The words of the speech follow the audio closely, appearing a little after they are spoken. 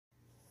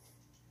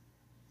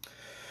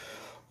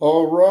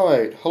All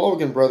right, hello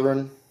again,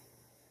 brethren,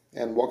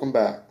 and welcome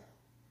back.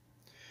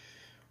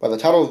 By the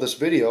title of this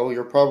video,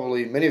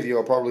 many of you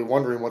are probably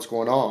wondering what's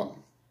going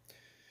on.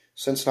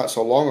 Since not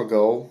so long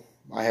ago,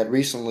 I had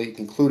recently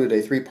concluded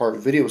a three-part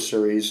video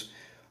series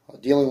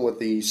dealing with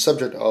the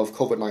subject of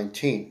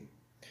COVID-19,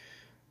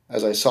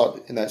 as I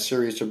sought in that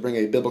series to bring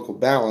a biblical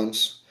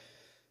balance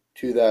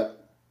to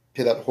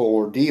that whole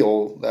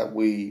ordeal that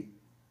we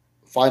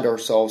find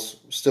ourselves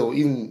still,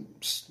 even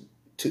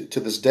to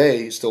this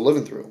day, still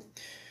living through.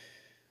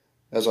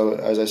 As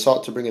I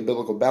sought to bring a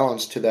biblical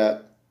balance to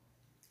that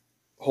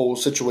whole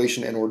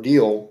situation and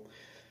ordeal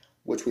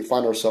which we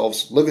find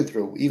ourselves living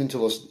through, even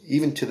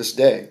to this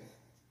day.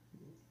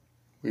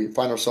 We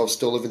find ourselves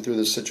still living through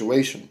this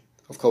situation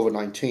of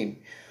COVID-19.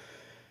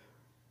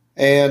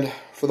 And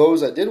for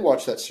those that did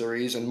watch that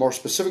series, and more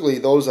specifically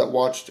those that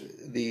watched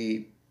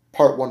the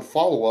Part 1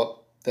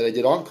 follow-up that I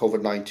did on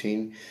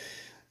COVID-19,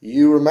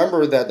 you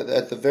remember that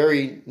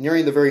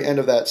nearing the very end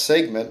of that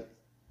segment,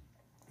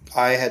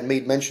 I had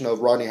made mention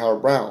of Rodney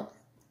Howard Browne.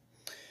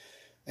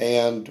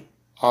 And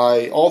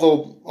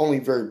although only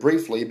very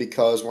briefly,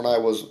 because when I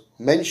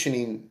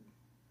mentioned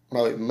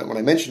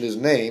his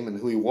name and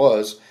who he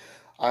was,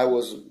 I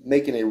was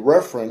making a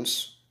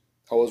reference.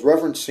 I was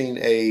referencing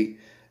a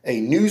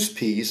news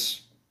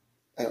piece,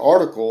 an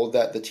article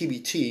that the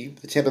TBT,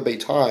 the Tampa Bay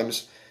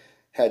Times,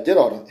 had did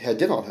on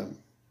him,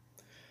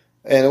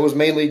 and it was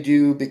mainly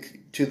due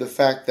to the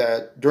fact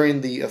that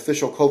during the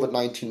official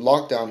COVID-19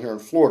 lockdown here in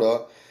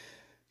Florida,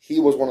 he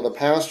was one of the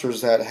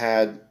pastors that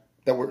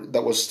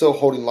was still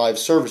holding live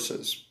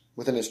services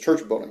within his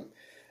church building,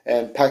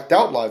 and packed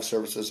out live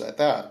services at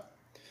that.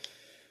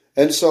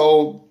 And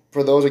so,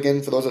 for those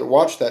that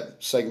watched that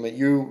segment,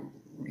 you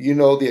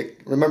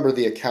remember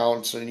the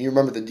accounts and you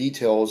remember the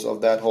details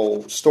of that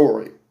whole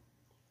story.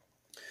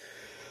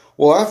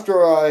 Well,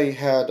 after I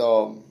had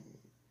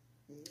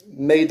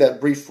made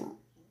that brief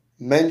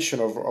mention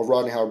of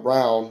Rodney Howard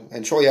Browne,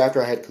 and shortly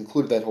after I had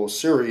concluded that whole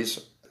series,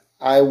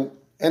 I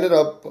ended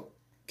up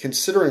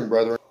considering,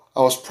 brethren, I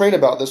was praying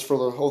about this for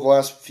the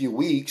last few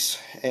weeks,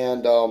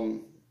 and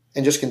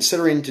just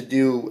considering to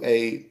do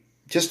a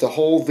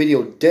whole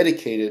video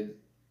dedicated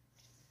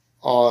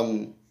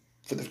for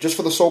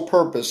the sole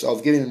purpose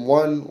of giving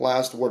one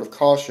last word of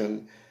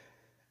caution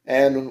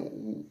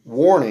and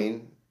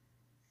warning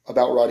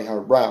about Rodney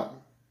Howard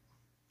Browne,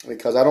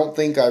 because I don't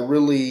think I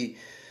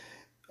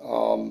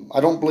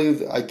don't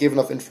believe I gave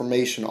enough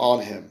information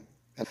on him.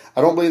 And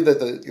I don't believe that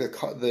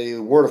the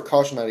word of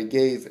caution that I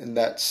gave in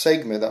that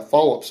segment, that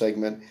follow-up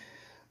segment,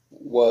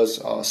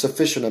 was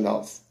sufficient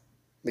enough,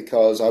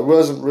 because I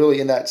wasn't really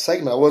in that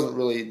segment.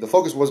 The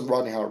focus wasn't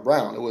Rodney Howard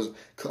Browne. It was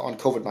on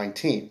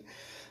COVID-19.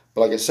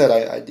 But like I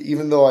said,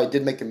 even though I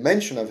did make a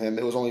mention of him,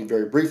 it was only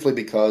very briefly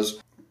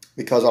because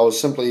I was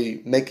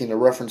simply making a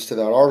reference to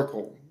that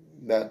article,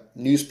 that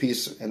news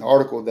piece and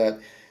article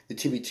that the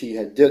TBT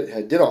had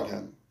did on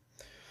him.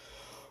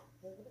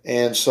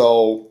 And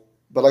so,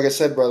 but like I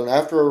said, brethren,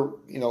 after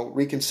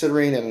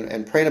reconsidering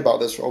and praying about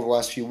this over the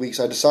last few weeks,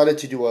 I decided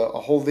to do a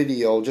whole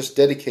video just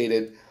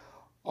dedicated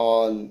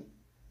on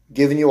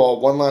giving you all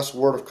one last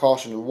word of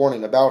caution and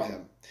warning about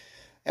him,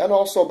 and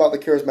also about the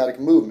Charismatic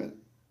movement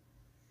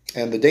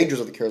and the dangers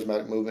of the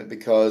Charismatic movement,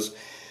 because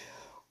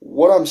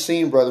what I'm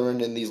seeing, brethren,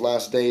 in these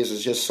last days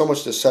is just so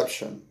much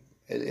deception.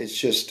 It's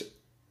just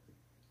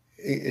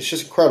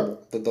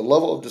incredible. The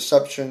level of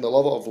deception, the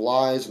level of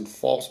lies and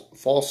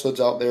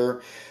falsehoods out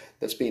there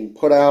that's being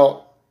put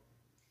out,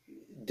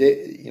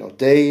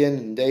 day in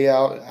and day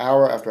out,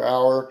 hour after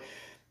hour.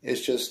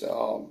 It's just there's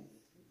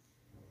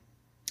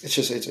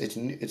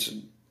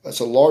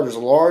a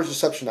large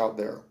deception out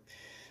there.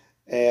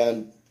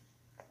 And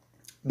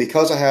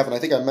because I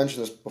think I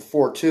mentioned this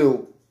before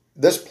too,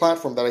 this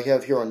platform that I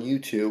have here on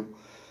YouTube,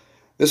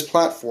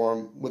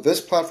 with this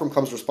platform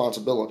comes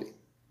responsibility.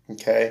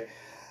 Okay?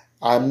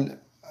 I know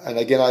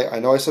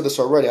I said this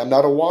already, I'm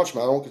not a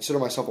watchman. I don't consider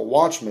myself a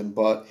watchman,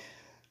 but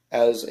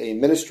as a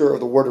minister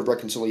of the word of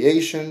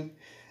reconciliation,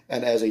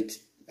 and as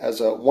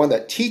a one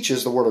that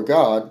teaches the word of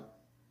God,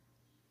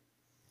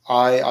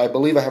 I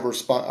believe I have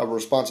a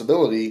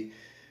responsibility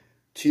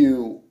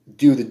to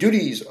do the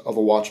duties of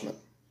a watchman.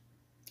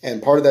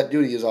 And part of that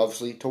duty is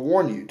obviously to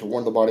warn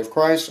the body of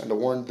Christ, and to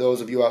warn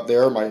those of you out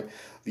there, my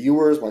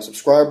viewers, my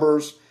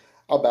subscribers,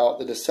 about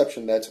the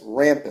deception that's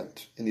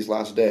rampant in these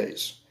last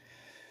days.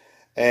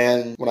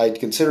 And when I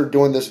considered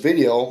doing this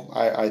video,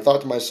 I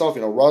thought to myself,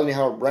 Rodney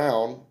Howard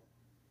Browne,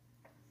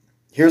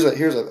 here's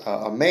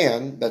a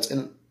man that's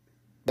in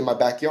my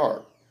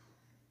backyard,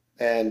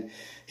 and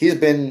he's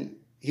been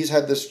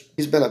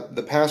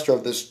the pastor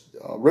of this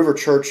river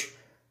church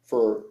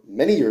for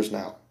many years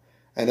now,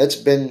 and it's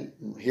been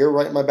here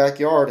right in my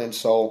backyard. And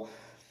so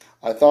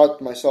I thought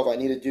to myself, I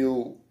need to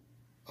do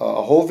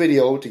a whole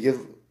video to give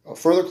a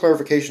further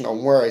clarification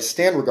on where I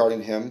stand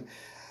regarding him,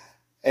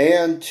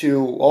 and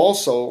to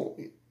also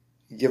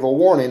give a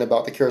warning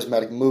about the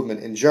Charismatic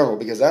movement in general,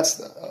 because that's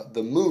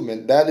the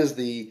movement, that is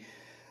the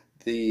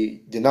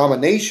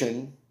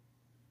denomination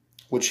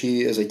which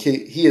he is a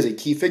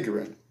key figure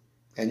in.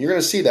 And you're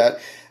going to see that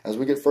as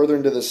we get further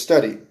into this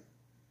study.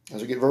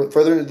 As we get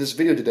further into this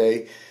video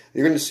today,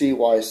 you're going to see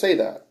why I say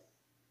that.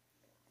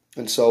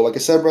 And so, like I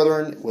said,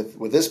 brethren,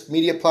 with this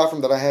media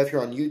platform that I have here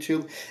on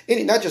YouTube,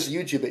 not just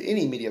YouTube, but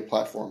any media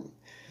platform,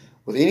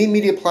 with any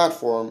media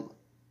platform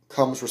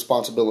comes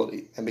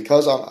responsibility. And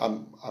because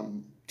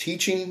I'm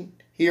teaching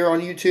here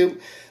on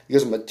YouTube,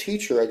 because I'm a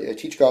teacher, I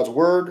teach God's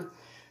Word,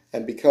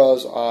 and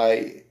because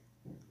I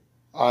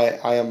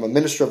am a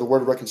minister of the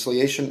Word of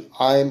Reconciliation,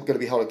 I'm going to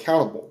be held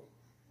accountable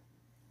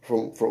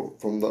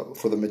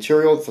for the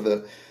material,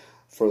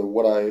 for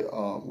what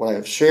I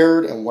have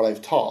shared and what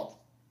I've taught.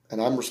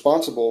 And I'm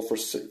responsible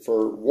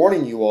for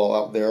warning you all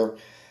out there,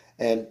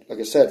 and like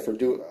I said,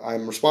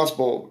 I'm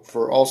responsible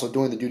for also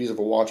doing the duties of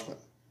a watchman.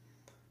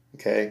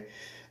 Okay,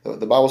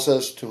 the Bible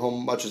says, "To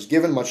whom much is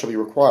given, much shall be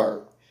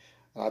required."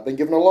 I've been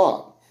given a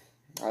lot.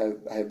 I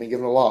have been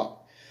given a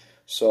lot.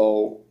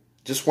 So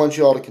just want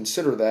you all to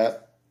consider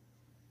that.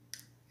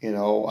 You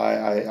know,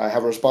 I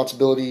have a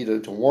responsibility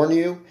to warn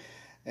you,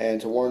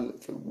 and to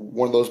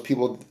warn those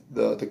people,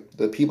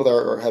 the people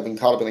that have been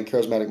caught up in the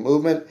charismatic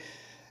movement,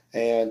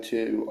 and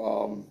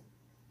to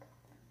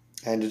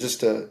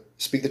just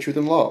speak the truth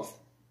in love.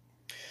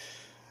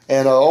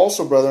 And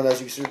also, brethren,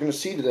 as you're going to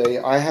see today,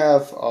 I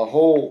have a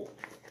whole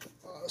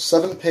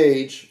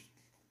 7-page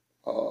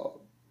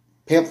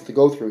pamphlet to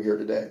go through here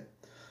today.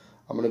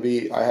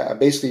 I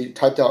basically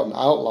typed out an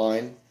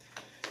outline,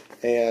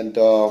 and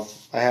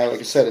I have, like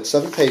I said, it's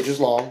 7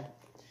 pages long,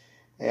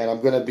 and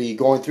I'm going to be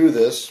going through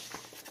this.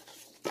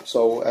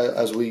 So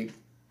as we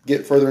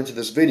get further into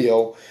this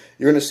video,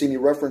 you're going to see me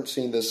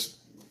referencing this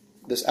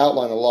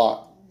outline a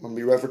lot. I'm going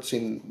to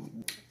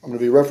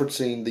be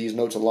referencing these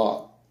notes a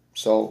lot.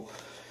 So,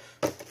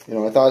 you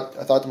know, I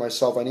thought to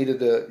myself, I needed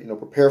to, you know,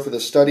 prepare for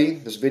this study,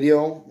 this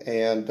video,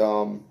 and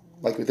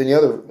like with any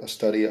other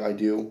study I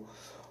do.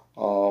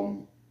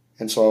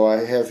 And so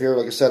I have here,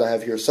 like I said, I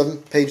have here 7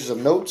 pages of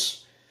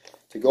notes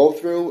to go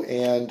through,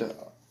 and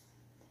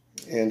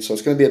so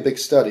it's going to be a big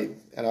study.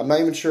 And I'm not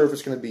even sure if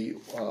it's going to be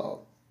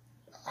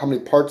how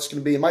many parts it's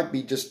going to be. It might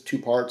be just 2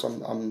 parts.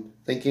 I'm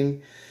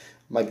thinking it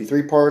might be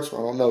 3 parts. I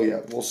don't know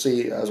yet. We'll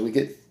see as we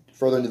get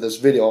further into this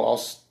video.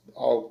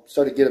 I'll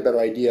start to get a better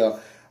idea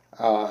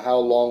how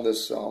long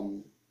this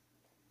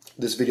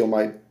video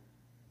might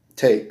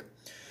take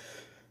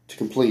to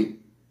complete.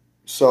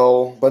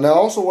 So, but I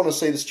also want to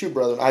say this too,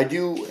 brethren. I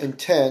do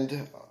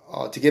intend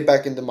to get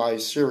back into my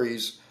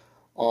series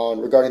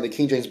regarding the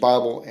King James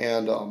Bible,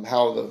 and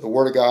how the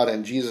Word of God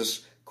and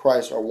Jesus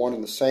Christ are one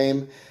and the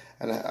same,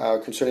 and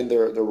concerning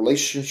their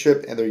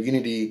relationship and their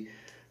unity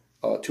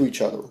to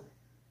each other.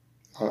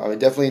 I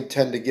definitely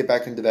intend to get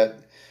back into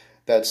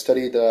that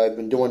study that I've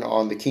been doing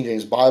on the King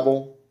James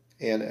Bible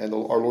and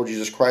our Lord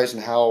Jesus Christ,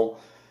 and how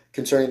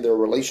concerning their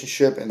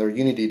relationship and their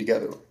unity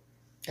together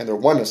and their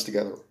oneness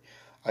together.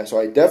 So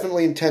I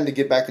definitely intend to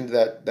get back into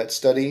that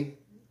study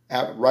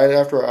right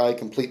after I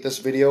complete this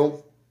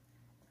video.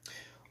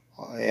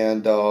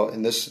 And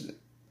in this,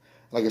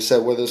 like I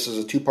said, whether this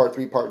is a 2-part,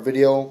 3-part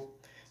video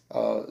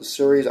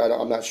series,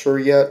 I'm not sure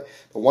yet.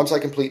 But once I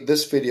complete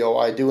this video,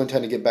 I do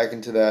intend to get back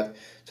into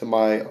to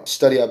my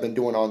study I've been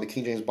doing on the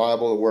King James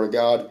Bible, the Word of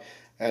God,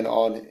 and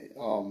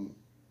on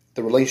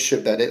the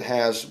relationship that it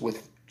has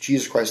with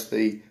Jesus Christ,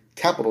 the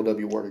capital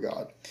W Word of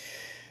God.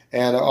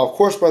 And of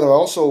course, brother, I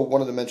also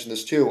wanted to mention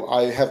this too.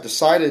 I have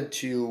decided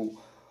to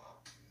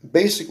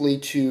basically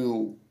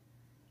to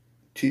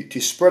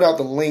spread out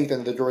the length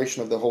and the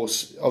duration of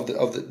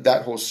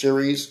that whole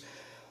series.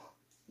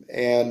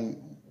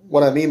 And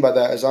what I mean by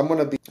that is, I'm going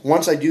to be,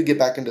 once I do get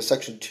back into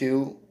section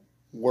 2,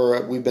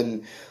 where we've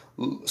been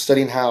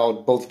studying how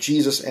both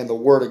Jesus and the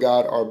Word of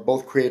God are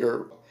both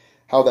creator,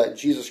 how that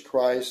Jesus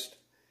Christ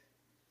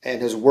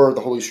and His Word,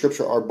 the Holy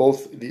Scripture, are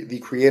both the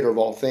creator of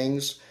all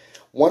things.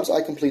 Once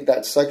I complete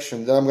that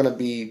section, then I'm going to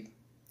be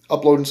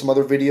uploading some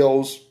other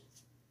videos,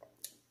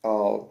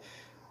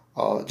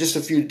 just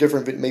a few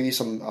different, maybe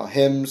some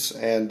hymns,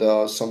 and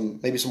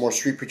maybe some more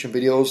street preaching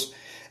videos.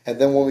 And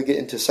then when we get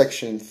into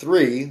section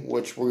 3,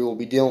 which will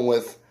be dealing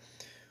with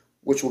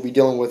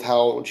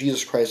how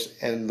Jesus Christ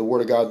and the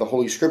Word of God, the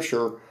Holy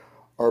Scripture,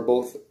 are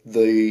both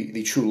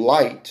the true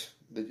light,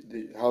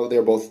 how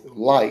they're both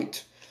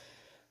light.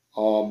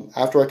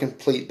 After I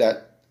complete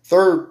that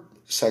 3rd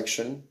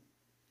section,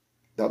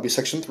 that'll be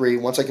section 3.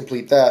 Once I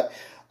complete that,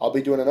 I'll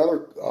be doing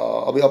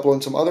I'll be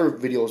uploading some other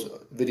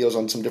videos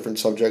on some different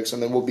subjects,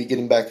 and then we'll be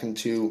getting back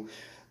into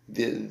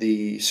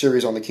the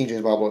series on the King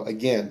James Bible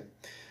again.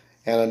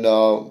 And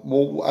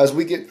as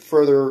we get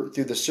further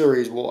through the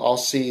series, I'll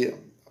see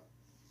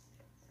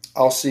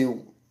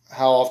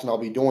how often I'll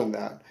be doing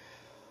that.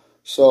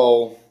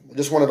 So I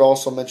just wanted to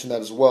also mention that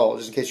as well,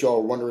 just in case you all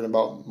are wondering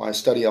about my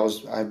study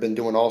I've been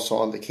doing also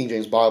on the King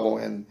James Bible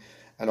and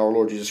our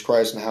Lord Jesus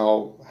Christ, and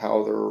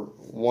how they're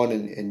one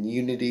in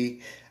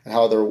unity, and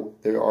how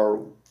they are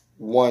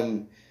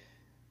one,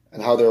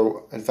 and how they're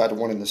in fact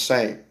one and the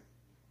same,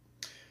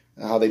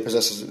 and how they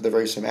possess the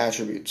very same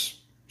attributes.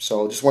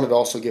 So just wanted to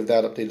also give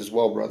that update as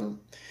well, brethren.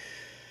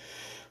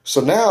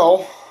 So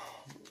now,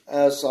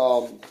 as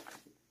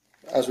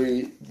as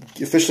we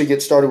officially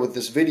get started with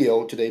this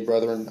video today,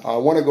 brethren, I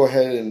want to go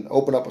ahead and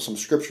open up with some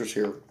scriptures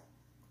here.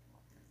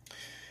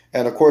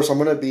 And of course, I'm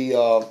going to be,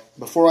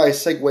 before I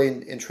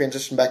segue and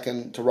transition back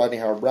into Rodney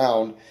Howard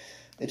Browne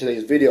in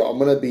today's video, I'm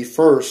going to be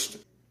first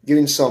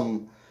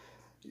discussing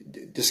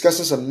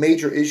some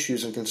major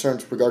issues and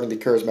concerns regarding the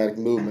charismatic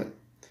movement.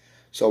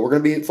 So we're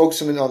going to be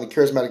focusing on the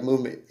charismatic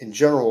movement in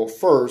general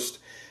first,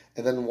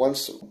 and then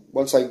once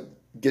I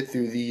get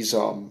through these,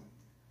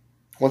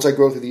 once I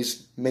go through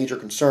these major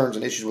concerns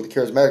and issues with the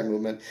charismatic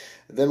movement,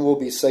 then we'll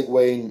be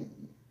segueing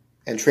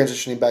and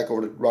transitioning back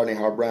over to Rodney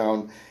Howard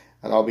Browne,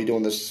 and I'll be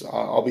doing this.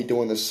 I'll be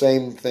doing the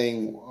same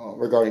thing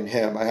regarding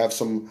him. I have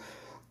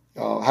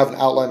have an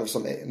outline of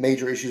some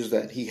major issues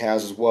that he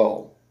has as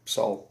well.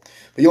 So,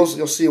 but you'll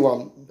see what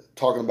I'm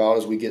talking about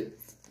as we get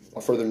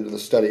further into the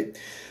study.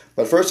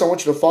 But first, I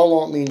want you to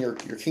follow me in your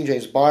King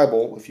James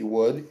Bible, if you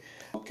would.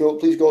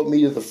 Please go with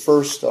me to the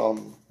first. We're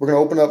going to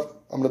open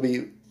up. I'm going to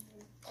be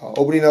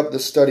opening up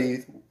this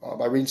study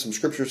by reading some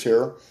scriptures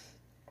here.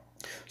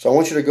 So I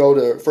want you to go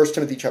to 1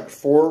 Timothy chapter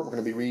 4. We're going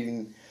to be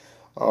reading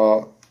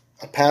a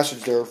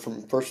passage there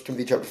from 1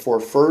 Timothy chapter 4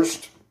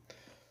 first.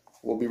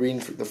 We'll be reading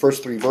the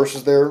first 3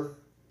 verses there.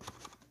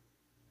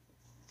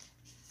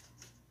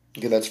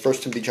 Again, that's 1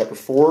 Timothy chapter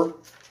 4.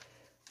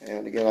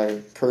 And again, I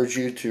encourage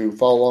you to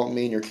follow along with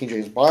me in your King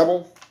James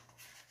Bible.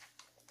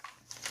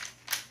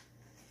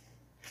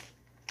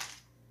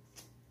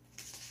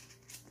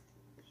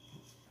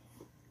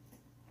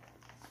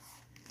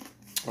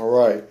 All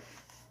right.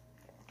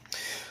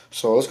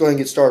 So let's go ahead and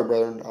get started,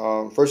 brethren.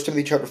 1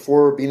 Timothy chapter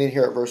 4, beginning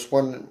here at verse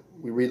 1,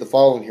 we read the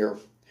following here.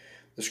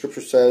 The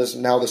scripture says,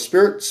 "Now the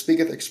Spirit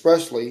speaketh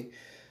expressly,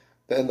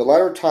 that in the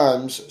latter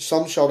times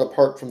some shall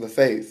depart from the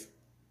faith,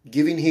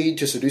 giving heed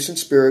to seducing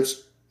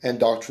spirits and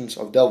doctrines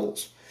of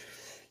devils."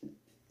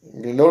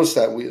 You're going to notice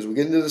that as we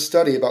get into the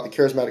study about the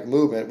charismatic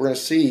movement, we're going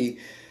to see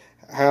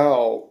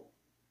how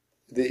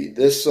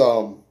this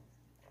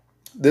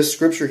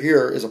scripture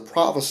here is a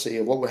prophecy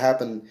of what would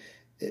happen,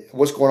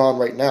 what's going on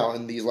right now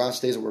in these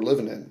last days that we're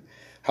living in.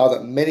 How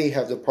that many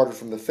have departed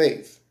from the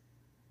faith.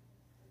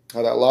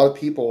 How that a lot of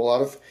people, a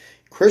lot of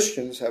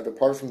Christians have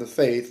departed from the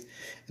faith,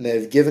 and they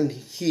have given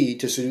heed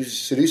to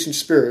seducing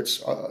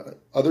spirits,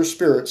 other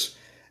spirits,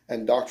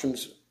 and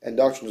doctrines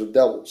of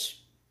devils.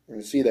 We're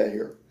going to see that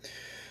here.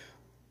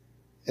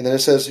 And then it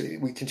says,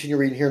 we continue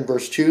reading here in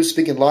verse 2,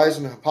 "Speaking lies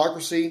and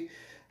hypocrisy,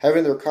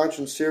 having their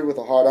conscience seared with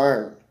a hot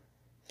iron."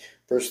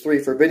 Verse 3,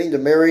 "Forbidding to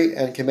marry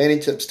and commanding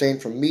to abstain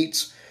from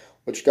meats,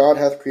 which God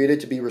hath created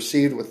to be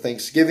received with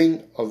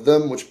thanksgiving of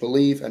them which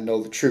believe and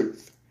know the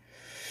truth."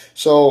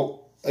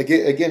 So,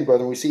 again,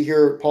 brethren, we see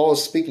here, Paul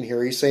is speaking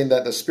here. He's saying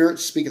that the Spirit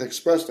speaketh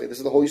expressly. This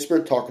is the Holy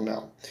Spirit talking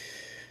now.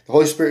 The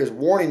Holy Spirit is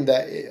warning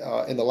that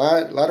in the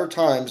latter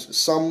times,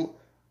 some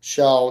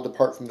shall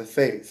depart from the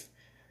faith.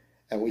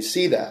 And we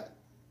see that.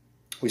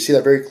 We see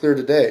that very clear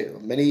today.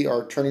 Many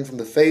are turning from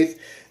the faith.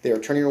 They are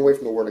turning away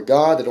from the Word of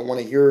God. They don't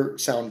want to hear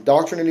sound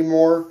doctrine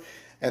anymore.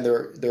 And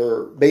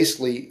they're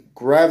basically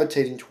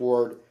gravitating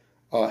toward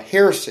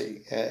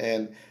heresy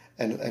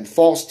and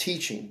false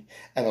teaching.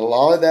 And a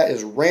lot of that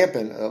is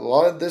rampant. A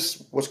lot of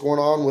this, what's going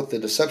on with the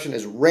deception,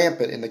 is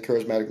rampant in the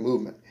charismatic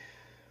movement.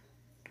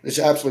 It's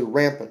absolutely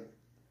rampant.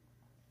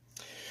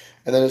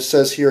 And then it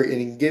says here,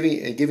 in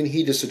giving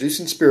heed to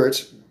seducing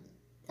spirits,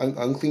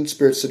 unclean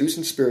spirits,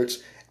 seducing spirits,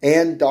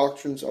 and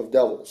doctrines of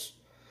devils.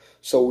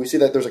 So we see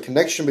that there's a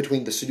connection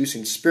between the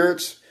seducing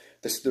spirits.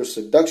 There's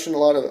seduction, a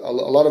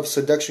lot of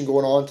seduction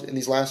going on in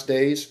these last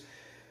days,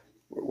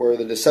 where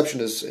the deception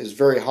is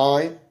very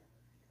high.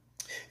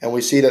 And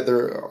we see that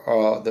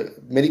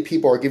many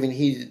people are giving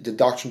heed to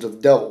doctrines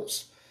of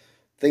devils,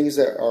 things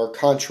that are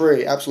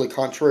contrary, absolutely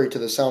contrary to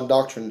the sound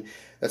doctrine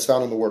that's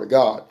found in the Word of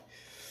God.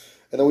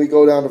 And then we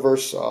go down to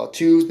verse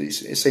 2,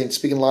 it's saying,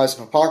 "Speaking lies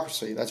and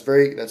hypocrisy." That's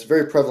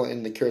very prevalent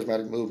in the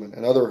charismatic movement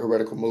and other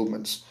heretical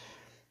movements.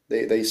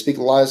 They speak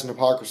lies and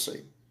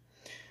hypocrisy,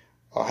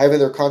 having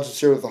their conscience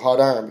seared with a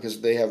hot iron,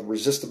 because they have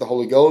resisted the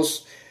Holy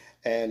Ghost,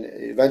 and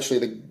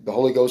eventually the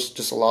Holy Ghost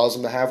just allows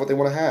them to have what they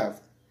want to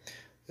have.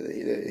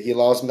 He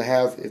allows them to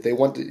have, if they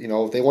want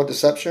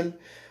deception,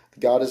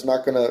 God is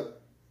not going to,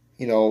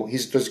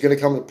 he's just going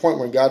to come to a point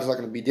where God is not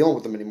going to be dealing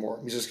with them anymore.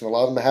 He's just going to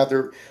allow them to have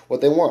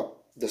what they want,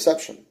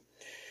 deception.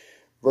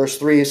 Verse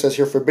 3, it says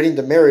here, "Forbidding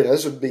to marry." Now,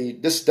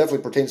 this definitely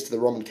pertains to the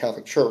Roman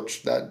Catholic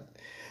Church,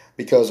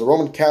 because the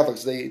Roman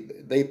Catholics,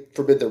 they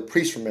forbid their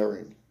priests from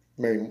marrying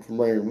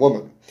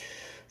women.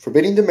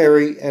 "Forbidding to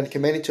marry and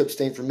commanding to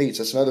abstain from meats."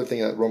 That's another thing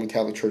that the Roman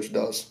Catholic Church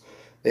does.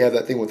 They have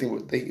that thing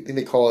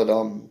they call it.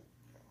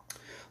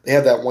 They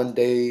have that one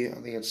day. I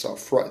think it's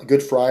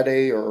Good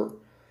Friday, and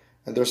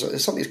there's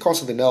something. It's called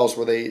something else,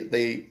 where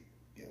they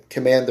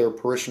command their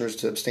parishioners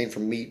to abstain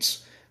from meats.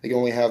 They can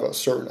only have a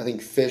certain, I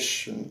think,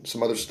 fish and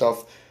some other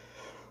stuff.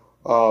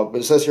 But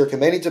it says here,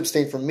 "Commanding to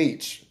abstain from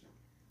meats,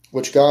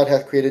 which God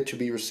hath created to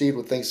be received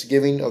with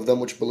thanksgiving of them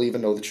which believe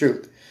and know the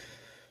truth."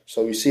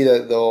 So you see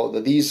that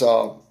these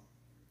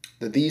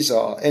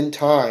end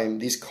time,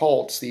 these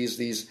cults,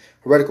 these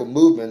heretical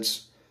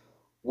movements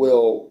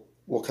will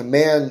will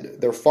command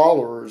their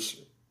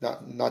followers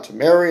not to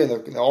marry, and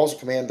they'll also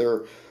command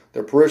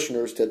their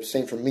parishioners to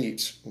abstain from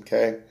meats.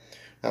 Okay.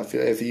 Now,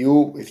 if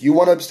you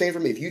want to abstain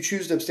from meat, if you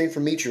choose to abstain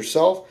from meat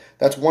yourself,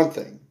 that's one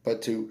thing.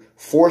 But to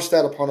force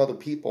that upon other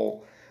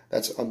people,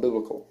 that's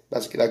unbiblical.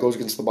 That goes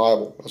against the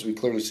Bible, as we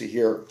clearly see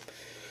here.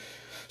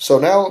 So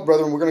now,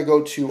 brethren, we're going to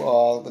go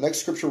to the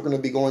next scripture we're going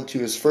to be going to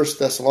is 1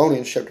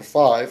 Thessalonians chapter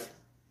 5.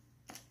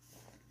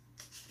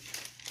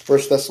 1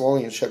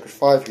 Thessalonians chapter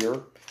 5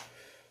 here.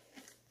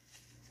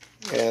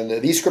 And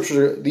these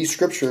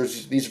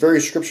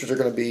various scriptures are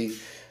going to be,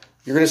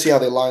 you're going to see how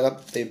they line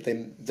up.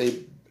 They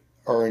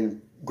are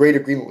in great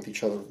agreement with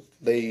each other.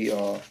 They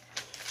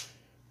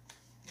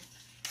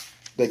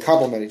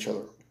complement each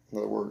other, in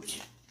other words.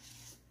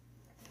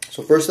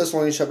 So 1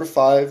 Thessalonians chapter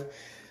 5,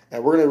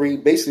 and we're going to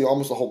read basically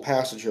almost the whole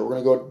passage here.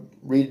 We're going to go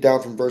read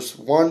down from verse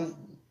 1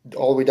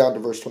 all the way down to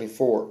verse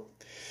 24.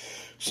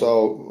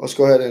 So let's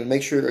go ahead and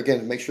make sure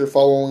you're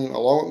following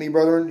along with me,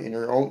 brethren, in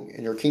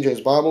your King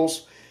James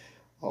Bibles.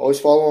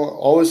 Always follow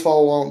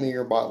along with me in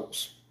your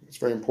Bibles. It's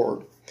very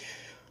important.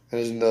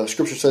 And the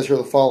scripture says here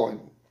the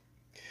following: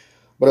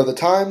 But of the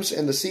times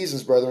and the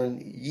seasons,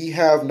 brethren, ye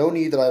have no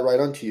need that I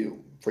write unto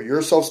you. For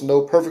yourselves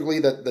know perfectly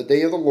that the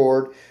day of the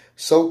Lord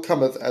so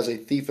cometh as a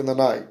thief in the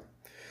night.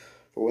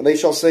 For when they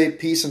shall say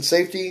peace and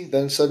safety,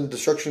 then sudden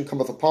destruction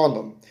cometh upon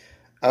them,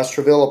 as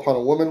travail upon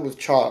a woman with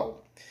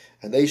child,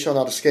 and they shall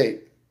not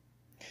escape.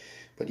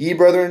 But ye,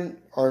 brethren,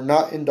 are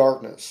not in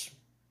darkness.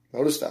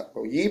 Notice that.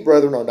 But ye,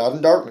 brethren, are not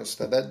in darkness,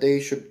 that day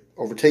should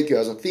overtake you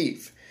as a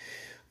thief.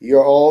 Ye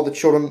are all the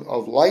children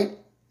of light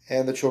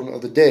and the children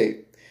of the day.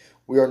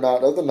 We are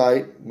not of the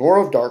night, nor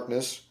of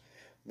darkness.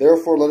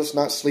 Therefore let us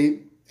not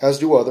sleep as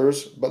do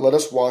others, but let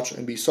us watch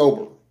and be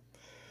sober.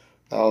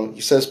 Now,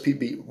 he says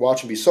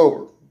watch and be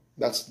sober.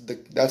 That's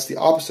the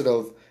opposite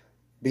of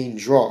being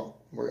drunk.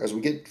 As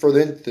we get further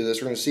into this,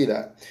 we're going to see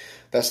that.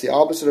 That's the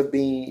opposite of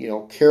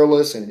being,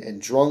 careless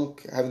and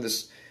drunk, having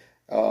this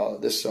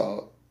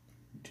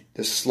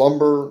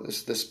slumber,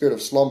 this spirit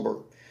of slumber.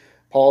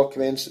 Paul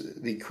commands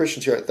the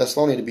Christians here at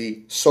Thessalonica to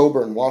be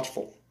sober and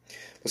watchful.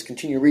 Let's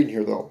continue reading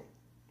here, though.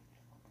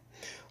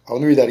 Let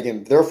me read that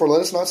again. Therefore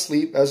let us not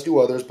sleep as do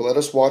others, but let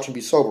us watch and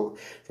be sober.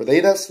 For they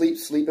that sleep,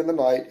 sleep in the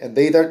night, and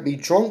they that be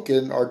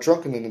drunken are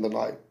drunken in the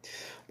night.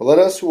 But let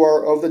us who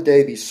are of the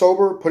day be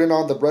sober, putting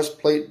on the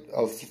breastplate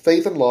of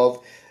faith and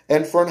love,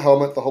 and for an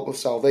helmet the hope of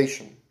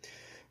salvation.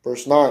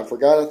 Verse 9, For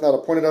God hath not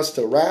appointed us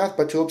to wrath,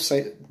 but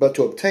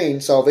to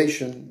obtain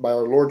salvation by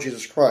our Lord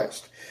Jesus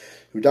Christ,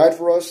 who died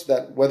for us,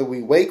 that whether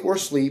we wake or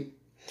sleep,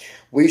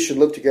 we should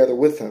live together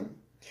with him.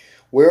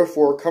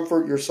 Wherefore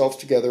comfort yourselves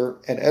together,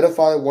 and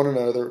edify one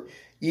another,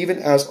 even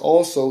as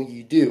also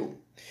ye do.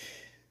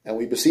 And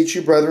we beseech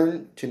you,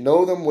 brethren, to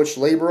know them which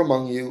labor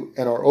among you,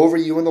 and are over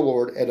you in the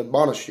Lord, and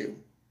admonish you,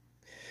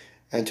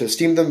 and to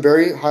esteem them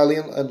very highly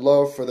in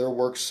love for their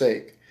work's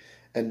sake,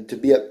 and to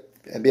be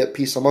at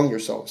peace among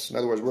yourselves. In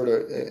other words, we're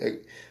to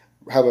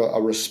have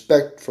a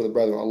respect for the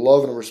brethren, a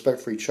love and a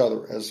respect for each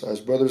other. As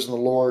brothers in the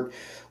Lord,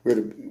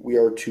 we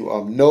are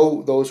to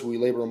know those who we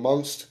labor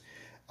amongst,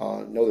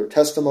 know their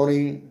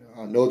testimony,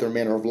 know their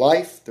manner of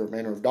life, their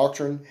manner of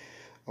doctrine,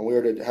 and we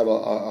are to have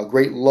a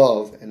great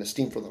love and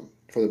esteem for them,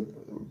 for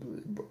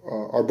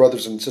our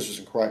brothers and sisters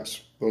in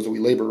Christ, those that we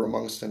labor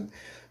amongst and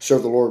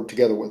serve the Lord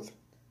together with.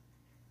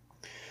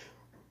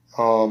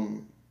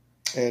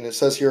 And it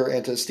says here,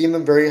 and to esteem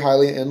them very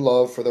highly in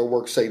love for their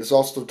work's sake. This is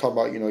also talking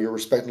about, your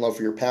respect and love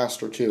for your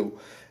pastor too,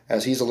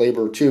 as he's a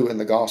laborer too in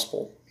the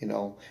gospel,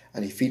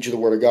 and he feeds you the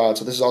word of God.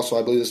 So this is also,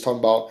 I believe, this is talking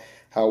about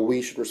how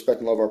we should respect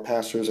and love our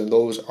pastors and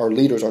those, our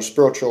leaders, our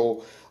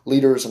spiritual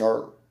leaders, and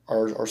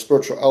our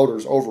spiritual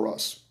elders over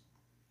us.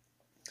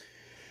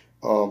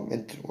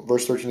 And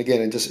verse 13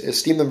 again, and just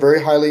esteem them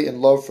very highly in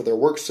love for their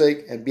work's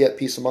sake, and be at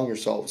peace among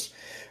yourselves.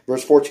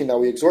 Verse 14, Now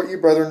we exhort you,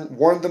 brethren,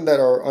 warn them that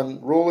are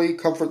unruly,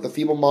 comfort the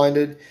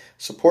feeble-minded,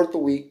 support the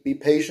weak, be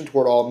patient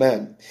toward all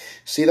men.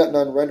 See that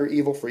none render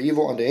evil for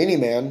evil unto any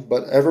man,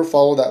 but ever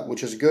follow that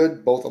which is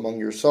good, both among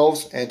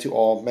yourselves and to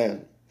all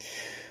men.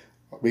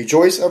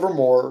 Rejoice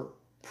evermore,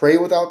 pray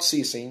without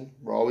ceasing.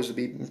 We're always to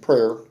be in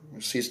prayer.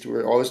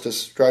 We're always to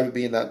strive to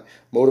be in that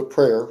mode of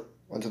prayer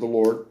unto the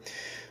Lord.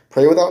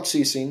 Pray without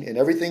ceasing. In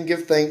everything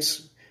give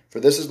thanks, for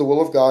this is the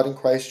will of God in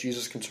Christ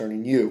Jesus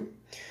concerning you.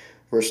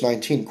 Verse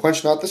 19,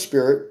 Quench not the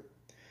spirit,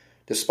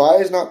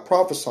 despise not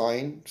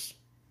prophesying,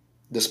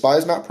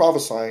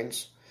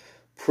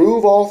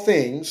 prove all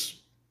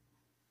things,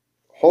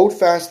 hold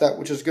fast that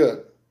which is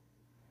good.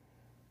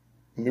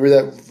 Let me read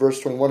that verse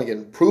 21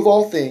 again. Prove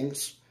all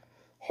things,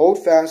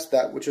 hold fast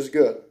that which is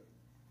good.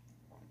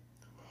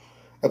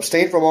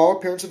 Abstain from all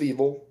appearance of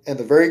evil, and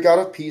the very God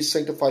of peace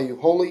sanctify you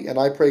wholly, and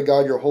I pray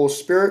God your whole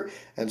spirit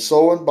and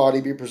soul and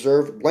body be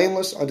preserved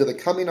blameless unto the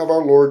coming of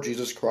our Lord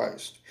Jesus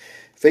Christ.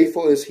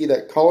 Faithful is he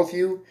that calleth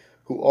you,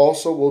 who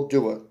also will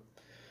do it.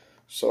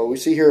 So we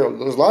see here,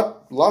 there's a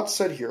lot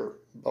said here.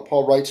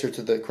 Paul writes here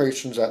to the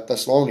Christians at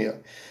Thessalonica.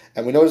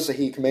 And we notice that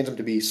he commands them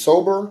to be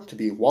sober, to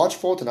be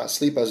watchful, to not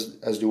sleep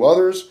as do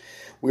others.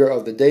 We are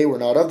of the day, we're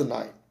not of the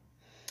night.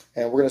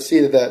 And we're going to see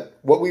that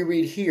what we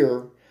read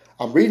here,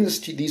 I'm reading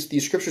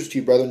these scriptures to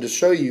you, brethren, to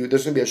show you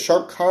there's going to be a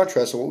sharp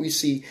contrast of what we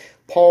see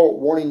Paul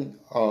warning,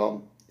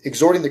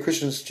 exhorting the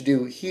Christians to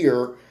do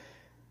here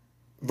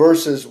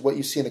versus what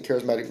you see in the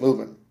charismatic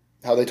movement.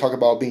 How they talk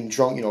about being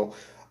drunk,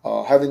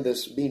 having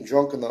this, being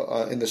drunk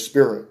in the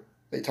Spirit.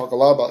 They talk a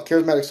lot about,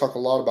 charismatics talk a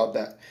lot about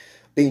that,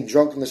 being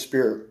drunk in the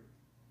Spirit.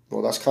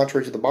 Well, that's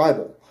contrary to the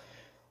Bible.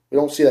 We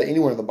don't see that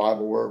anywhere in the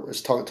Bible where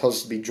it tells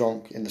us to be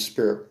drunk in the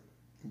Spirit.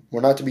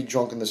 We're not to be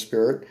drunk in the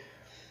Spirit.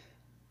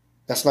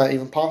 That's not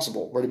even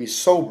possible. We're to be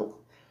sober.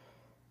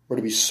 We're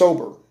to be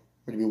sober.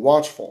 We're to be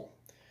watchful.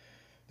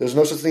 There's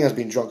no such thing as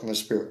being drunk in the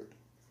Spirit.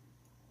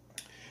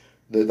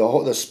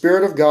 The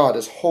Spirit of God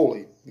is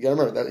holy. You got to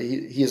remember that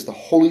He is the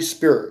Holy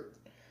Spirit.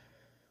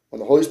 When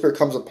the Holy Spirit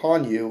comes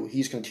upon you,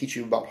 He's going to teach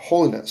you about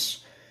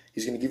holiness.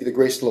 He's going to give you the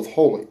grace to live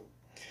holy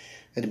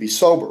and to be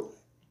sober.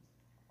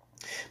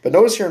 But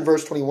notice here in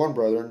verse 21,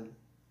 brethren,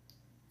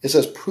 it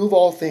says, prove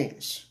all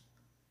things.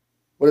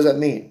 What does that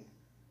mean?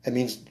 It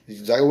means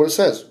exactly what it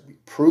says.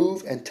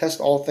 Prove and test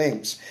all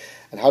things.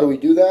 And how do we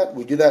do that?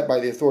 We do that by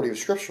the authority of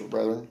Scripture,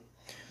 brethren.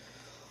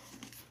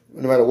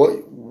 No matter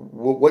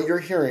what you're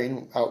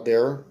hearing out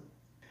there,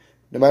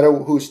 no matter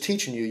who's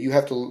teaching you, you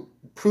have to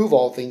prove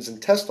all things and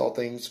test all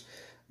things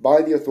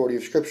by the authority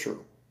of Scripture,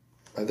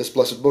 by this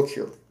blessed book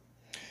here.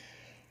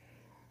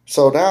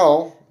 So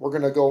now we're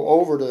going to go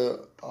over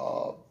to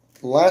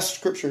the last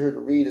scripture here to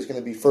read is going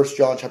to be 1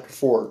 John chapter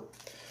 4.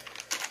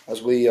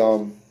 As we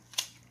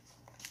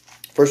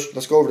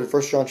let's go over to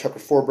 1 John chapter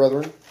 4,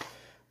 brethren,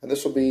 and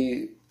this will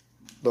be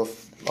the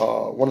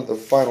one of the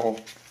final.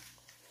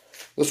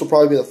 This will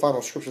probably be the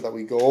final scripture that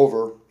we go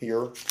over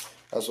here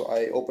as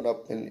I open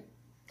up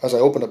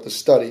the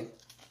study.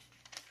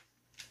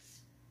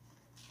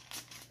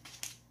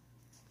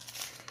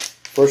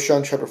 1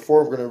 John chapter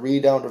 4, we're going to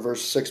read down to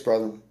verse 6,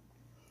 brethren.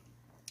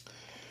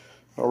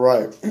 All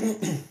right.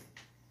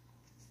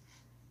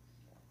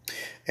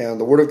 And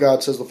the Word of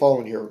God says the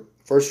following here.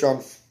 1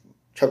 John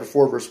chapter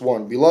 4, verse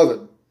 1.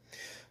 Beloved,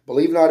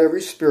 believe not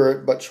every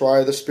spirit, but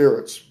try the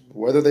spirits,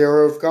 whether they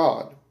are of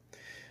God,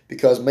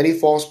 because many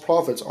false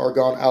prophets are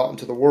gone out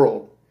into the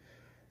world.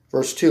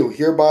 Verse 2.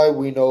 Hereby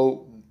know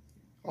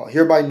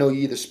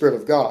ye the Spirit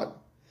of God.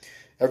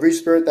 Every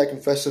spirit that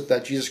confesseth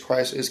that Jesus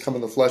Christ is come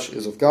in the flesh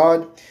is of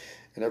God,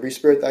 and every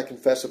spirit that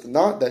confesseth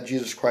not that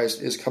Jesus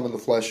Christ is come in the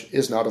flesh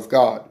is not of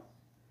God.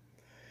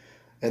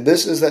 And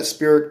this is that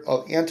spirit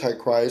of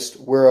Antichrist,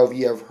 whereof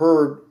ye have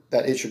heard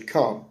that it should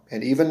come,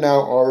 and even now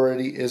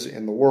already is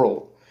in the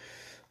world.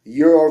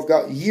 Ye are of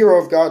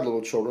God,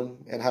 little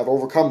children, and have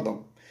overcome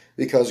them,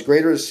 because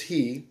greater is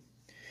he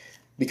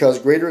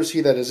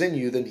that is in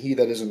you than he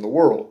that is in the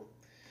world.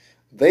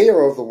 They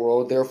are of the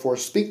world, therefore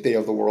speak they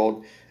of the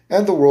world,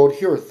 and the world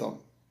heareth them.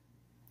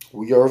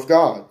 We are of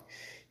God.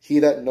 He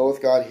that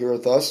knoweth God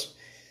heareth us.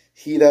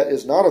 He that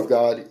is not of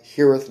God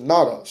heareth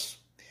not us.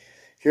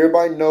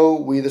 Hereby know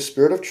we the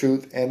spirit of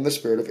truth and the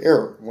spirit of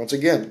error. Once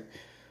again,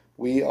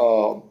 we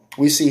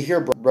see here,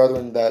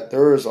 brethren, that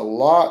there is a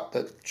lot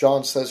that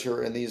John says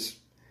here in these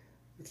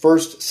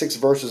first 6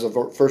 verses of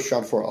 1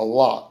 John 4, a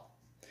lot.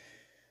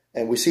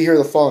 And we see here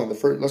the following.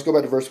 Let's go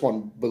back to verse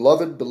 1.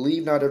 Beloved,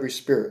 believe not every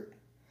spirit,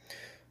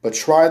 but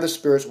try the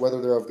spirits whether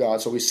they're of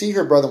God. So we see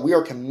here, brethren, we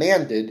are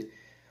commanded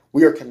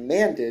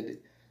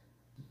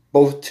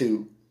both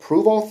to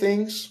prove all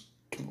things.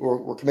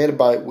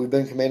 We've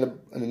been commanded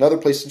in another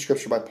place in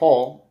Scripture by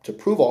Paul to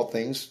prove all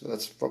things.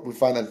 We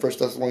find that in 1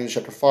 Thessalonians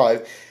chapter 5,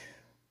 I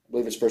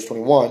believe it's verse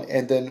 21.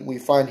 And then we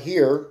find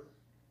here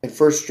in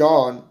 1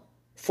 John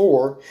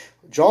 4,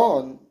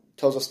 John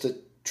tells us to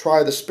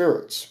try the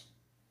spirits.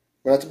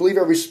 We're not to believe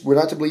every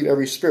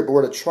spirit, but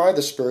we're to try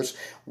the spirits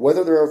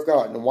whether they're of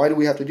God. And why do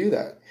we have to do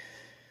that?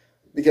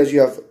 Because you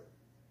have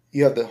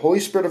the Holy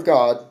Spirit of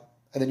God,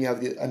 and then you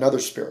have another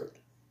spirit.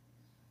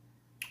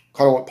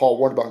 Kind of what Paul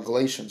warned about in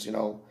Galatians,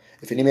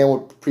 If any man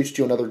would preach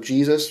to you another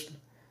Jesus,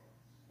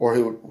 or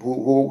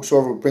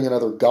whosoever would bring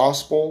another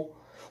gospel,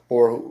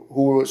 or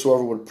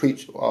whosoever would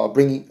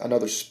bring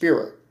another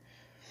spirit.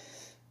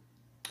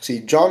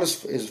 See, John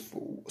is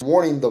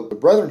warning the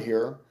brethren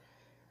here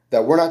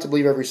that we're not to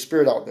believe every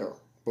spirit out there,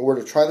 but we're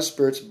to try the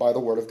spirits by the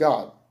word of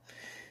God.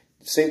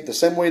 The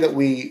same way that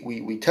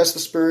we test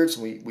the spirits,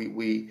 and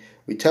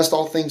we test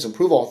all things and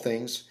prove all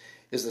things,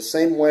 is the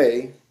same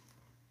way.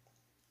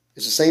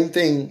 It's the same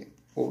thing,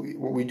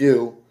 what we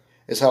do,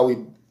 is how we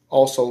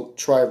also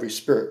try every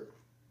spirit.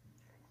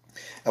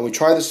 And we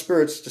try the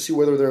spirits to see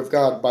whether they're of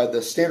God by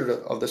the standard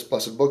of this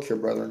blessed book here,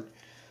 brethren.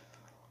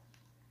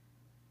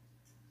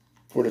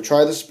 We're to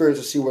try the spirits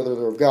to see whether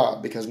they're of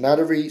God, because not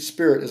every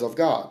spirit is of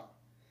God.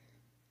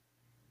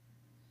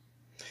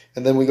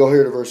 And then we go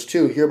here to verse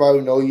 2. Hereby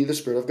know ye the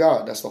Spirit of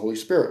God. That's the Holy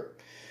Spirit.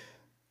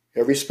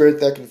 Every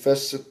spirit that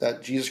confesses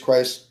that Jesus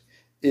Christ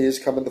is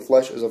come in the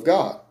flesh is of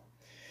God.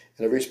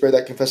 And every spirit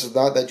that confesses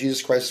not that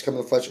Jesus Christ is come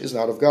in the flesh is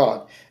not of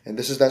God. And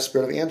this is that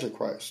spirit of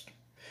Antichrist.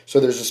 So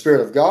there's the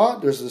Spirit of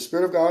God, there's the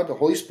Spirit of God, the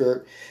Holy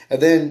Spirit,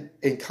 and then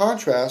in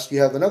contrast, you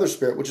have another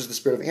spirit, which is the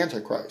spirit of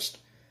Antichrist,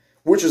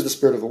 which is the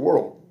spirit of the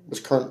world, this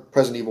current,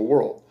 present evil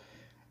world.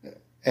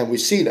 And we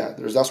see that.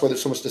 That's why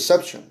there's so much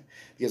deception.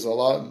 Because a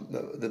lot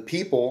of the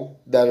people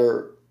that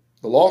are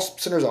the lost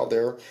sinners out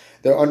there,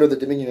 they're under the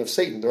dominion of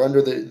Satan. They're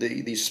under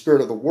the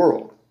spirit of the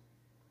world.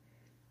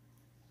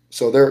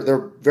 So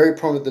they're very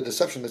prone to the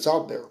deception that's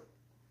out there.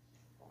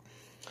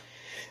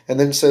 And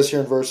then it says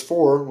here in verse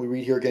 4, we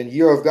read here again,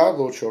 "Ye are of God,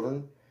 little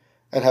children,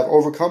 and have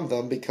overcome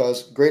them,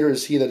 because greater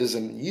is he that is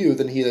in you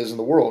than he that is in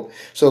the world."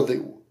 So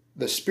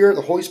the Spirit,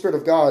 the Holy Spirit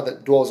of God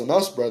that dwells in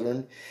us,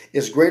 brethren,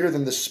 is greater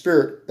than the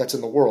spirit that's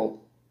in the world,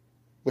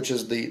 which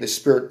is the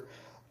spirit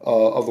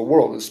of the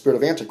world, the spirit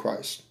of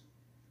Antichrist.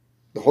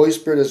 The Holy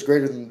Spirit is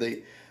greater than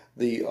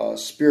the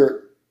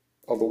spirit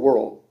of the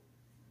world.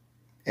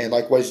 And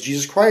likewise,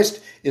 Jesus Christ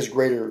is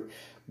greater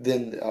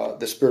than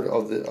the spirit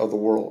of the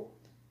world.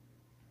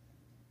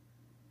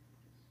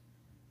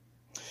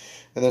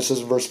 And then it says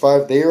in verse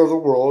 5, "They are of the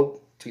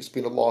world,"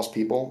 speaking of lost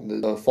people,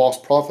 the false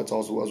prophets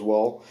also as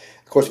well.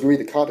 Of course, if you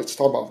read the context, it's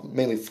talking about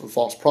mainly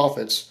false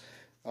prophets.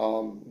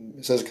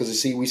 It says, because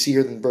we see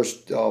here in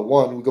verse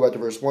 1, we go back to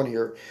verse 1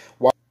 here.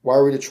 Why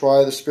are we to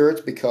try the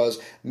spirits? Because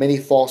many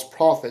false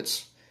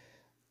prophets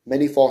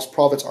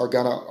are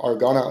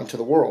gone out into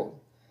the world.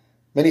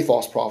 Many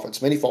false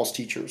prophets, many false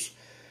teachers.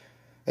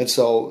 And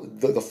so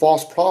the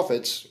false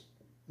prophets,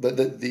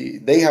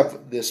 they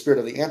have the spirit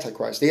of the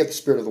Antichrist. They have the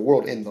spirit of the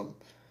world in them.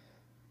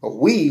 But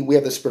we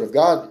have the Spirit of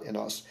God in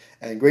us,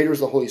 and greater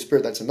is the Holy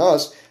Spirit that's in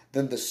us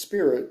than the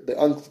spirit, the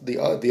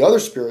other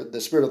spirit,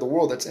 the spirit of the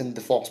world that's in the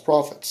false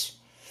prophets.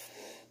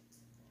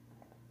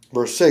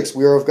 Verse 6,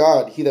 "We are of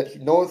God. He that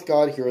knoweth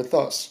God heareth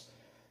us.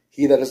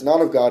 He that is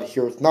not of God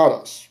heareth not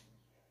us."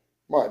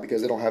 Why?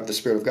 Because they don't have the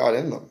Spirit of God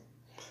in them.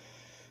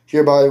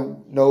 "Hereby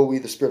know we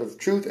the spirit of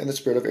truth and the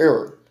spirit of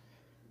error."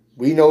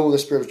 We know the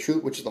spirit of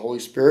truth, which is the Holy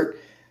Spirit,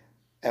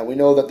 and we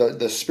know that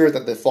the spirit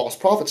that the false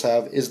prophets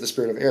have is the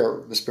spirit of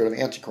error, the spirit of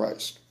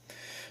Antichrist.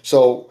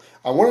 So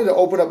I wanted to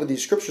open up with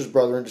these scriptures,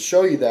 brethren, to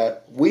show you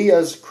that we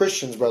as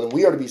Christians, brethren,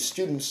 we are to be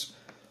students.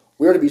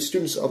 We are to be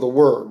students of the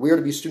Word. We are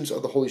to be students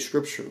of the Holy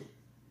Scripture.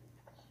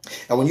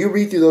 And when you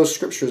read through those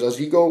scriptures, as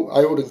you go,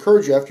 I would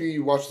encourage you, after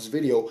you watch this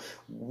video,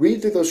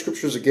 read through those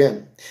scriptures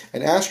again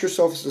and ask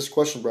yourself this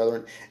question,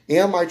 brethren: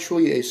 am I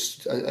truly a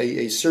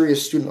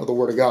serious student of the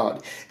Word of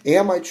God?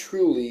 Am I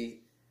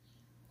truly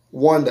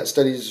one that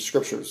studies the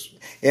scriptures?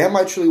 Am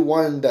I truly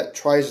one that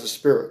tries the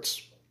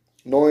spirits,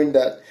 knowing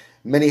that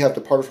many have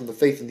departed from the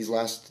faith in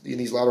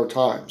these latter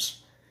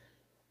times?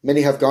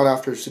 Many have gone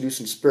after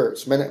seducing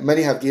spirits.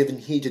 Many have given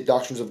heed to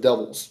doctrines of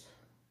devils.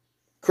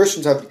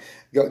 Christians have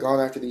gone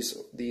after these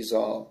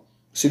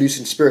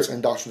seducing spirits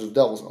and doctrines of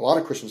devils. A lot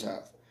of Christians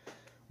have.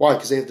 Why?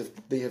 Because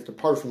they have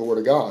departed from the Word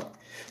of God.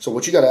 So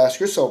what you got to ask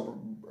yourself,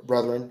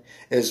 brethren,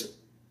 is: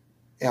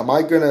 am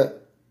I going to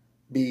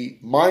be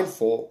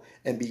mindful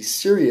and be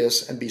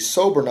serious and be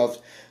sober enough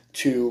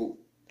to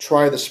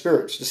try the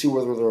spirits to see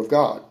whether they're of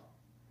God?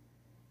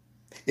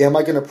 Am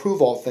I going to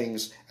prove all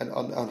things and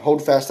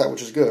hold fast that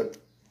which is good?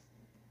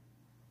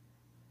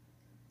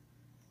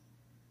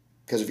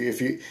 Because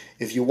if you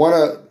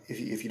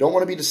don't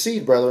want to be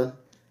deceived, brethren,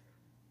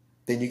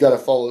 then you got to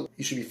follow.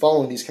 You should be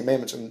following these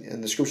commandments in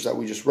the scriptures that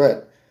we just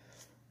read.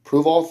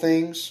 Prove all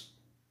things.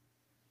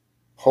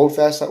 Hold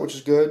fast that which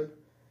is good.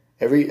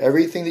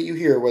 Everything that you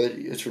hear, whether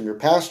it's from your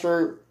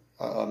pastor,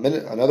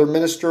 another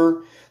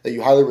minister that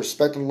you highly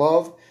respect and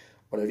love,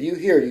 whatever you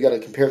hear, you got to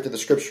compare it to the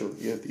Scripture.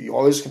 You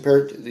always compare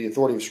it to the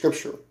authority of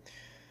Scripture.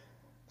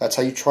 That's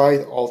how you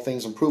try all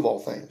things and prove all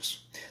things.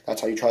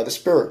 That's how you try the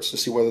spirits to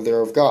see whether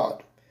they're of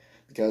God.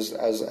 Because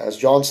as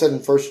John said in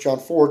 1 John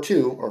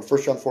 4:2 or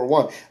 1 John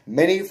 4:1,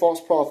 many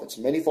false prophets,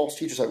 many false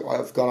teachers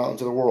have gone out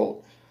into the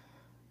world.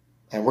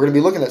 And we're going to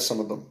be looking at some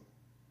of them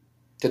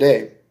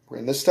today.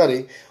 In this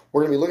study,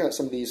 we're going to be looking at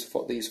some of these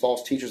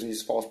false teachers and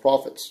these false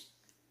prophets.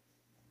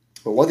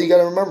 But one thing you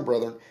got to remember,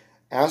 brethren,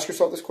 ask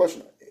yourself this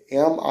question: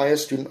 am I a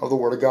student of the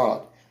Word of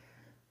God?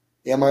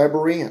 Am I a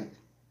Berean?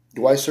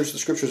 Do I search the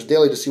Scriptures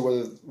daily to see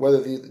whether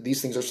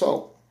these things are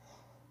so?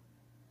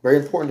 Very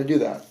important to do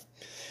that.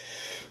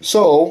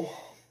 So,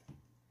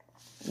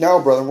 now,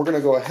 brethren, we're going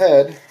to go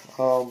ahead.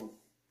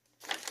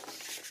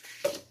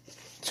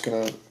 Just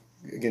going to,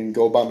 again,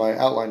 go by my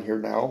outline here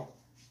now.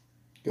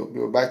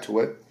 Go back to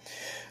it.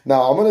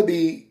 Now, I'm going to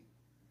be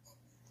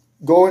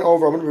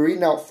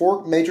reading out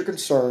 4 major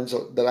concerns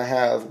that I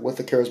have with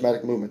the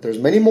charismatic movement. There's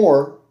many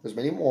more,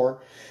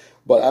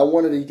 but I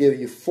wanted to give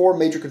you 4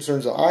 major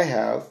concerns that I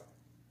have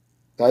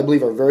that I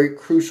believe are very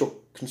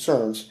crucial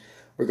concerns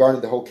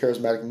regarding the whole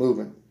charismatic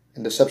movement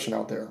and deception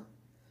out there.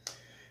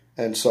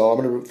 And so I'm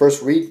going to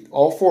first read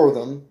all 4 of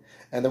them,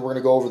 and then we're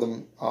going to go over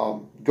them,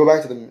 go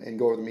back to them and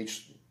go over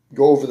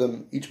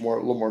them each a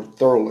little more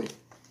thoroughly.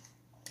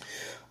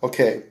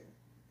 Okay,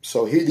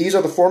 so these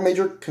are the 4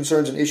 major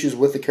concerns and issues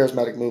with the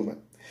charismatic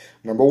movement.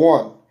 Number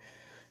 1,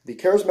 the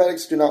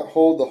charismatics do not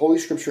hold the Holy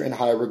Scripture in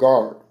high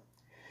regard.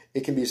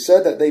 It can be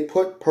said that they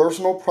put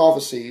personal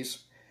prophecies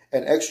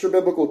and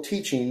extra-biblical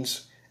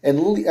teachings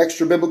and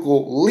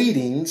extra-biblical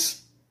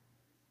leadings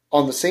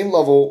on the same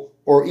level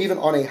or even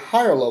on a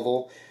higher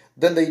level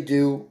than they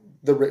do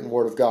the written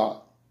Word of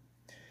God.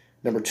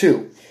 Number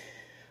 2,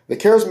 The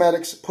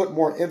Charismatics put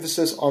more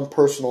emphasis on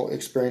personal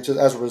experiences.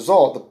 As a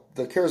result,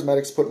 the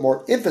Charismatics put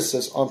more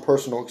emphasis on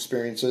personal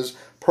experiences,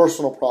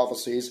 personal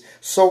prophecies,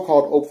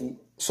 so-called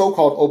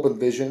open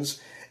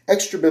visions,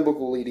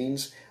 extra-biblical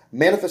leadings,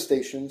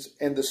 manifestations,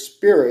 and the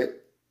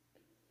Spirit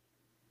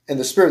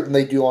than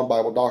they do on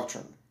Bible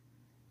doctrine.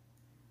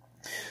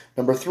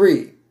 Number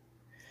 3,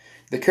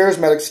 the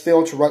Charismatics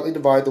failed to rightly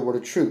divide the word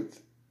of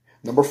truth.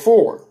 Number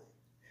 4,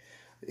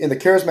 in the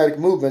Charismatic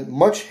movement,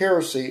 much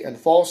heresy and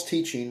false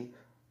teaching,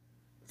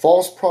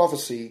 false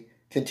prophecy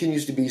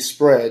continues to be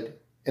spread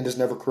and is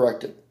never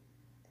corrected.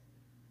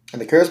 In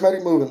the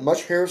Charismatic movement,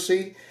 much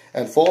heresy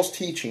and false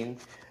teaching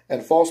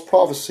and false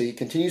prophecy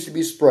continues to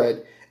be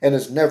spread and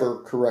is never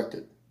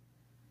corrected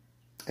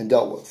and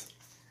dealt with.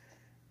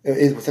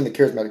 Within the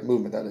Charismatic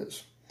movement, that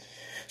is.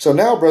 So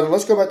now, brethren,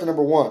 let's go back to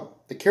number 1.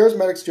 The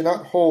Charismatics do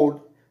not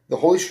hold the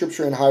Holy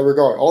Scripture in high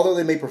regard. Although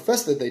they may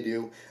profess that they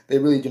do, they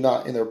really do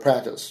not in their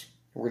practice.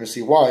 We're going to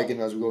see why,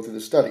 again, as we go through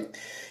the study.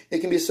 It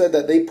can be said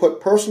that they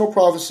put personal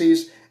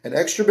prophecies and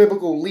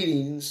extra-biblical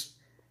leadings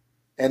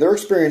and their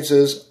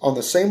experiences on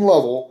the same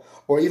level,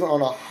 or even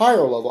on a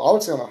higher level, I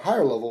would say on a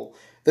higher level,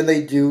 than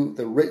they do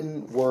the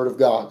written Word of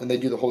God, than they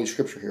do the Holy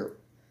Scripture here.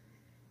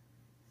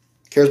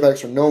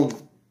 Charismatics are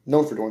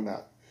known for doing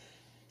that.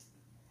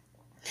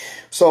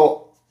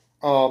 So,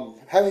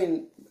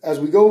 as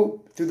we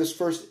go through this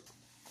first,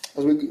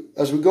 as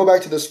we go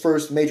back to this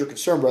first major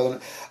concern,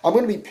 brethren, I'm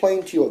going to be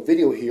playing to you a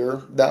video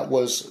here that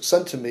was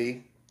sent to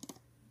me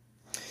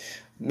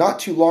not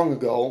too long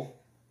ago.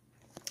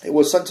 It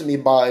was sent to me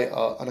by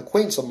an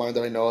acquaintance of mine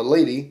that I know, a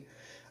lady,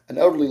 an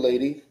elderly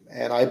lady,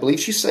 and I believe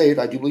she's saved.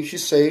 I do believe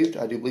she's saved.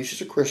 I do believe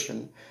she's a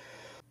Christian.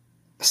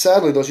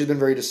 Sadly, though, she's been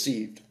very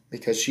deceived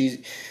because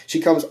she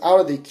came out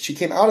of the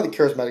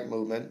Charismatic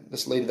movement.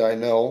 This lady that I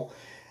know,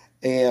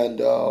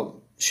 and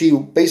she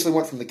basically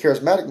went from the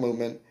Charismatic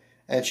movement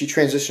and she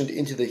transitioned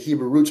into the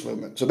Hebrew Roots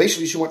movement. So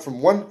basically, she went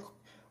from one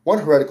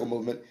heretical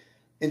movement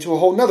into a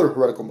whole other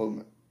heretical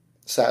movement.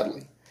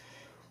 Sadly.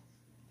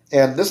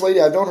 And this lady,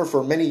 I've known her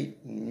for many,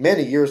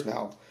 many years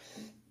now.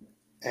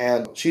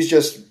 And she's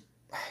just,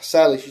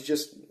 sadly, she's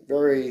just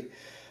very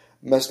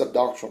messed up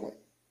doctrinally.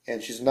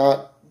 And she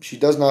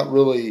does not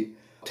really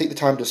take the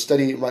time to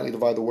study and rightly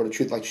divide the word of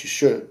truth like she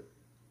should.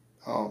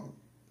 I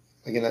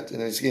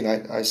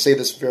say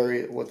this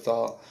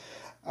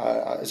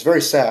it's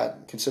very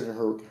sad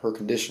considering her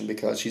condition,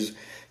 because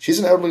she's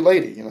an elderly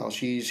lady. You know,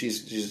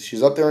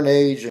 she's up there in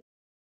age,